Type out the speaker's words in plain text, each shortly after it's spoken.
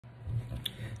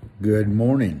Good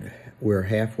morning. We're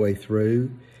halfway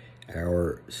through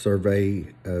our survey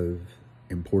of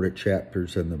important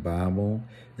chapters in the Bible.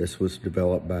 This was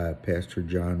developed by Pastor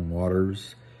John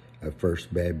Waters of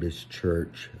First Baptist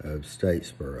Church of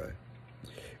Statesboro.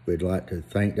 We'd like to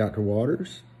thank Dr.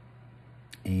 Waters,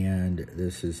 and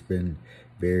this has been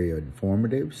very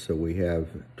informative, so we have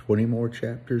 20 more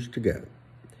chapters to go.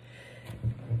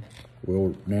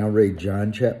 We'll now read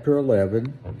John chapter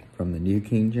 11 from the New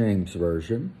King James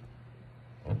Version,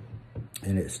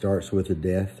 and it starts with the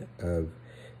death of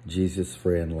Jesus'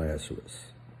 friend Lazarus.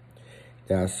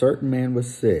 Now a certain man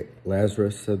was sick,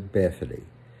 Lazarus of Bethany,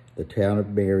 the town of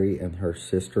Mary and her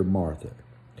sister Martha.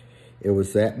 It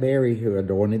was that Mary who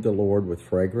anointed the Lord with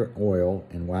fragrant oil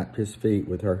and wiped his feet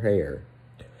with her hair,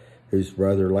 whose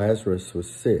brother Lazarus was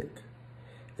sick.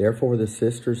 Therefore the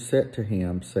sisters sent to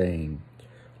him, saying,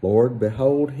 Lord,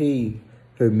 behold, he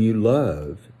whom you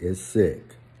love is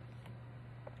sick.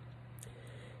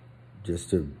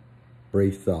 Just a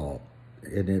brief thought.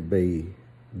 Wouldn't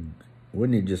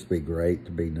it just be great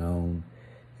to be known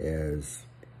as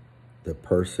the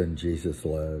person Jesus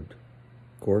loved?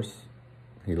 Of course,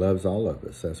 he loves all of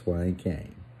us. That's why he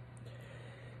came.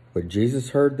 When Jesus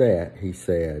heard that, he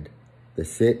said, the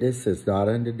sickness is not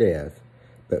unto death,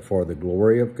 but for the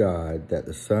glory of God, that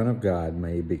the Son of God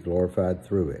may be glorified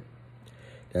through it.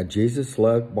 Now Jesus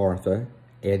loved Martha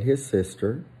and his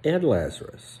sister and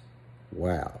Lazarus.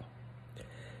 Wow.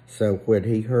 So when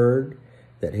he heard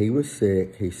that he was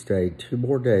sick, he stayed 2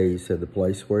 more days in the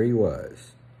place where he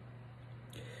was.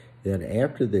 Then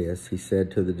after this, he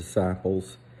said to the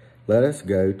disciples, let us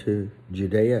go to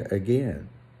Judea again.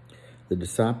 The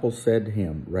disciples said to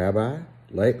him, Rabbi,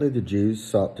 lately the Jews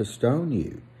sought to stone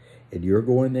you, and you're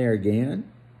going there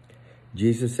again?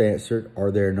 Jesus answered,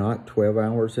 are there not 12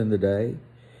 hours in the day?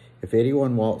 If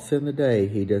anyone walks in the day,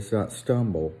 he does not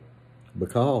stumble,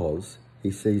 because he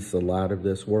sees the light of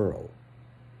this world.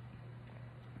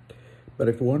 But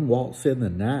if one walks in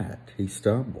the night, he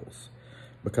stumbles,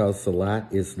 because the light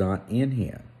is not in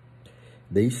him.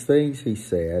 These things he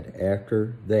said.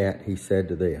 After that he said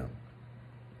to them,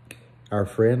 our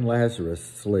friend Lazarus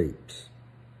sleeps,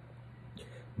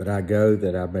 but I go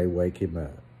that I may wake him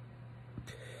up.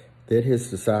 Then his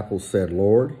disciples said,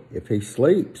 Lord, if he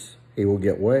sleeps, he will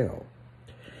get well.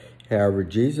 However,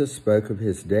 Jesus spoke of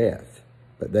his death,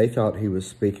 but they thought he was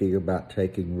speaking about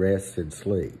taking rest and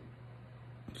sleep.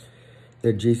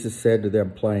 Then Jesus said to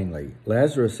them plainly,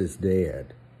 Lazarus is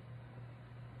dead,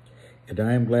 and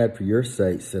I am glad for your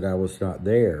sakes that I was not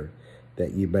there,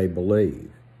 that you may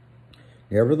believe.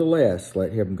 Nevertheless,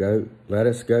 let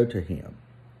us go to him.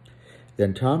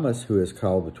 Then Thomas, who is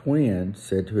called the twin,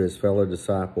 said to his fellow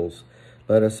disciples,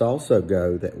 let us also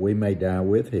go, that we may die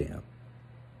with him.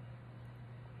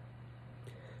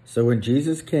 So when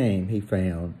Jesus came, he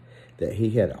found that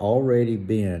he had already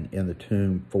been in the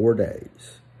tomb 4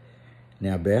 days.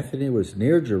 Now Bethany was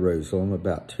near Jerusalem,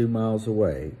 about 2 miles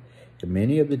away, and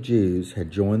many of the Jews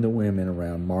had joined the women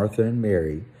around Martha and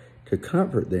Mary to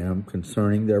comfort them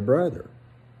concerning their brother.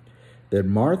 Then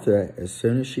Martha, as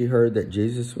soon as she heard that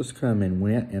Jesus was coming,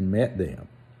 went and met them.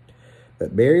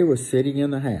 But Mary was sitting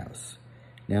in the house.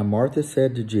 Now Martha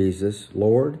said to Jesus,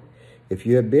 Lord, if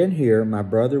you had been here, my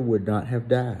brother would not have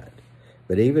died.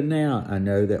 But even now I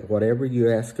know that whatever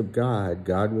you ask of God,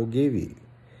 God will give you.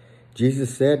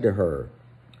 Jesus said to her,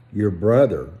 your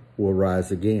brother will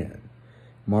rise again.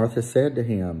 Martha said to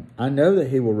him, I know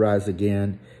that he will rise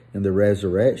again in the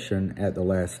resurrection at the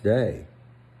last day.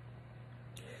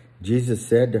 Jesus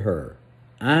said to her,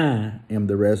 I am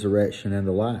the resurrection and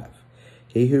the life.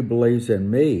 He who believes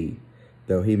in me,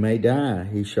 though he may die,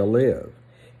 he shall live.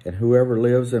 And whoever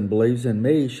lives and believes in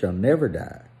me shall never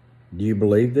die. Do you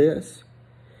believe this?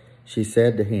 She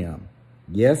said to him,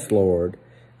 yes, Lord,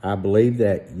 I believe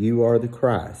that you are the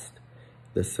Christ,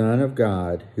 the Son of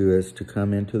God, who is to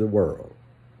come into the world.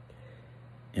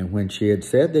 And when she had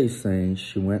said these things,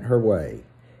 she went her way,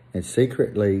 and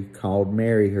secretly called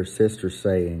Mary her sister,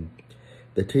 saying,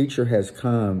 the teacher has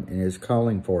come and is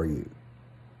calling for you.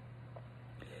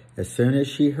 As soon as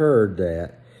she heard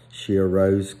that, she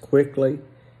arose quickly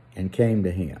and came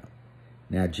to him.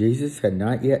 Now Jesus had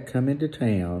not yet come into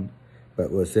town, but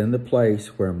was in the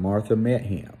place where Martha met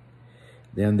him.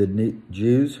 Then the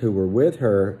Jews who were with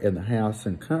her in the house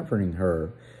and comforting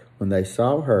her, when they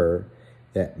saw her,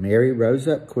 that Mary rose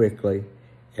up quickly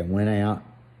and went out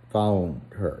following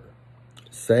her,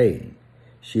 saying,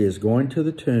 she is going to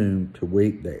the tomb to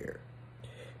weep there.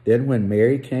 Then when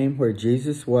Mary came where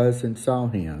Jesus was and saw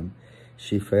him,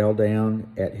 she fell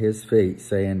down at his feet,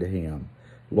 saying to him,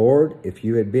 Lord, if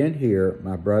you had been here,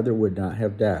 my brother would not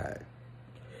have died.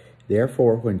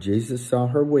 Therefore, when Jesus saw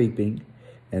her weeping,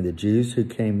 and the Jews who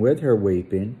came with her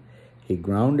weeping, he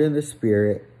groaned in the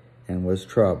spirit and was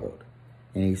troubled.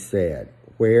 And he said,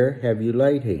 Where have you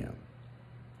laid him?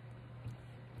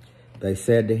 They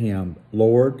said to him,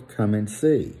 Lord, come and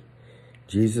see.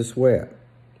 Jesus wept.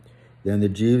 Then the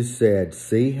Jews said,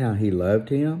 See how he loved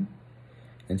him?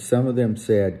 And some of them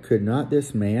said, Could not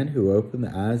this man who opened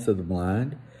the eyes of the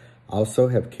blind also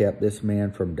have kept this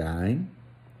man from dying?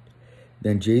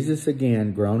 Then Jesus,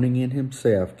 again groaning in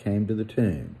himself, came to the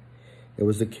tomb. It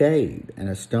was a cave, and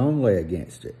a stone lay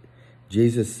against it.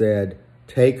 Jesus said,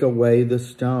 Take away the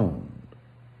stone.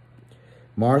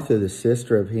 Martha, the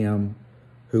sister of him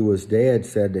who was dead,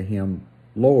 said to him,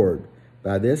 Lord,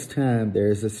 by this time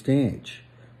there is a stench,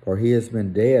 for he has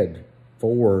been dead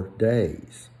 4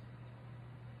 days.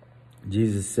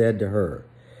 Jesus said to her,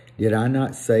 Did I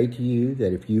not say to you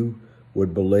that if you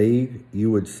would believe, you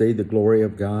would see the glory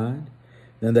of God?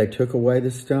 Then they took away the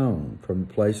stone from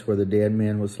the place where the dead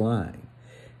man was lying.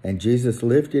 And Jesus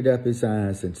lifted up his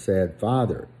eyes and said,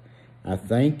 Father, I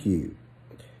thank you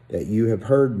that you have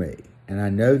heard me, and I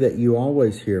know that you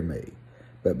always hear me.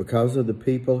 But because of the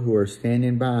people who are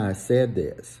standing by, I said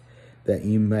this, that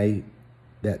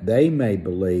they may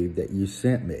believe that you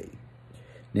sent me.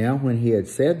 Now when he had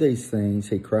said these things,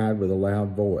 he cried with a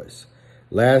loud voice,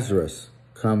 Lazarus,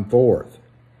 come forth.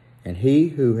 And he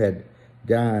who had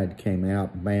died came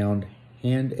out bound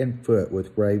hand and foot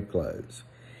with grave clothes,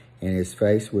 and his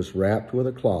face was wrapped with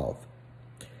a cloth.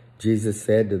 Jesus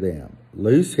said to them,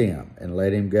 Loose him and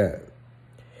let him go.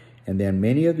 And then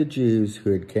many of the Jews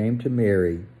who had came to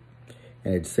Mary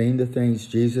and had seen the things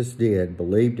Jesus did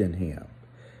believed in him.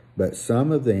 But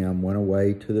some of them went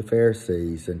away to the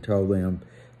Pharisees and told them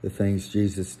the things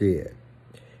Jesus did.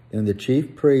 Then the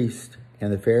chief priests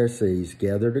and the Pharisees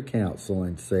gathered a council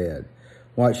and said,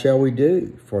 What shall we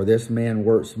do? For this man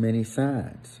works many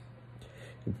signs.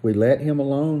 If we let him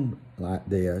alone like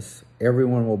this,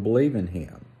 everyone will believe in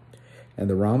him, and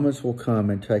the Romans will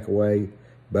come and take away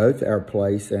both our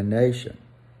place and nation.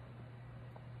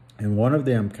 And one of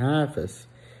them, Caiaphas,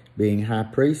 being high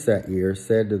priest that year,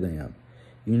 said to them,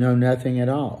 You know nothing at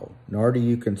all, nor do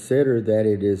you consider that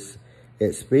it is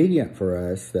expedient for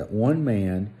us that one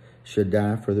man should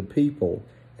die for the people,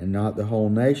 and not the whole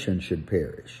nation should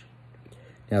perish.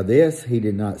 Now this he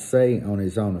did not say on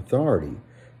his own authority,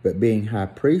 but being high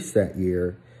priest that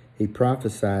year, he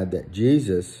prophesied that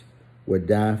Jesus would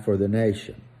die for the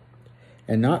nation.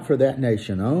 And not for that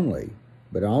nation only,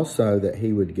 but also that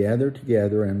he would gather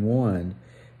together in one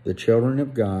the children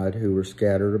of God who were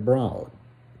scattered abroad.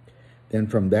 Then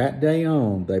from that day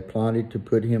on they plotted to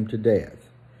put him to death.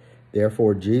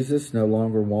 Therefore Jesus no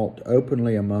longer walked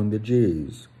openly among the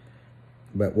Jews,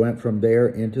 but went from there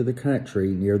into the country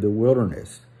near the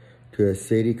wilderness to a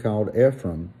city called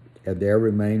Ephraim, and there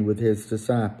remained with his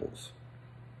disciples.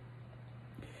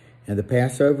 And the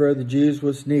Passover of the Jews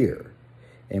was near,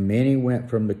 and many went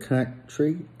from the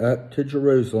country up to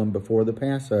Jerusalem before the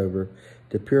Passover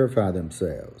to purify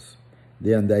themselves.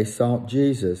 Then they sought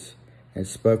Jesus and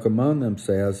spoke among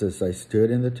themselves as they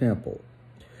stood in the temple,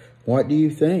 What do you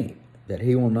think, that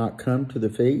he will not come to the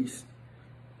feast?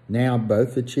 Now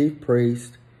both the chief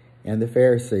priests and the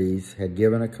Pharisees had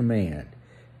given a command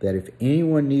that if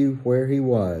anyone knew where he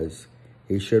was,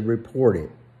 he should report it,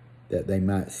 that they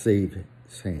might seize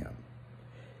him.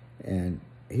 And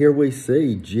here we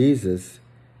see Jesus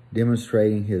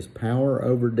demonstrating his power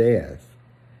over death,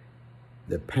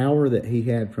 the power that he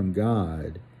had from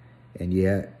God, and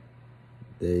yet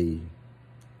the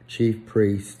chief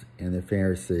priests and the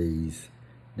Pharisees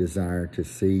desire to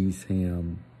seize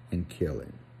him and kill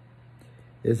him.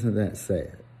 Isn't that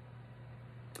sad?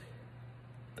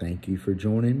 Thank you for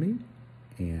joining me,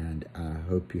 and I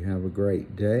hope you have a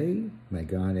great day. May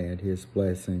God add his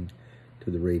blessing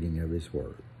to the reading of his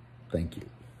word. Thank you.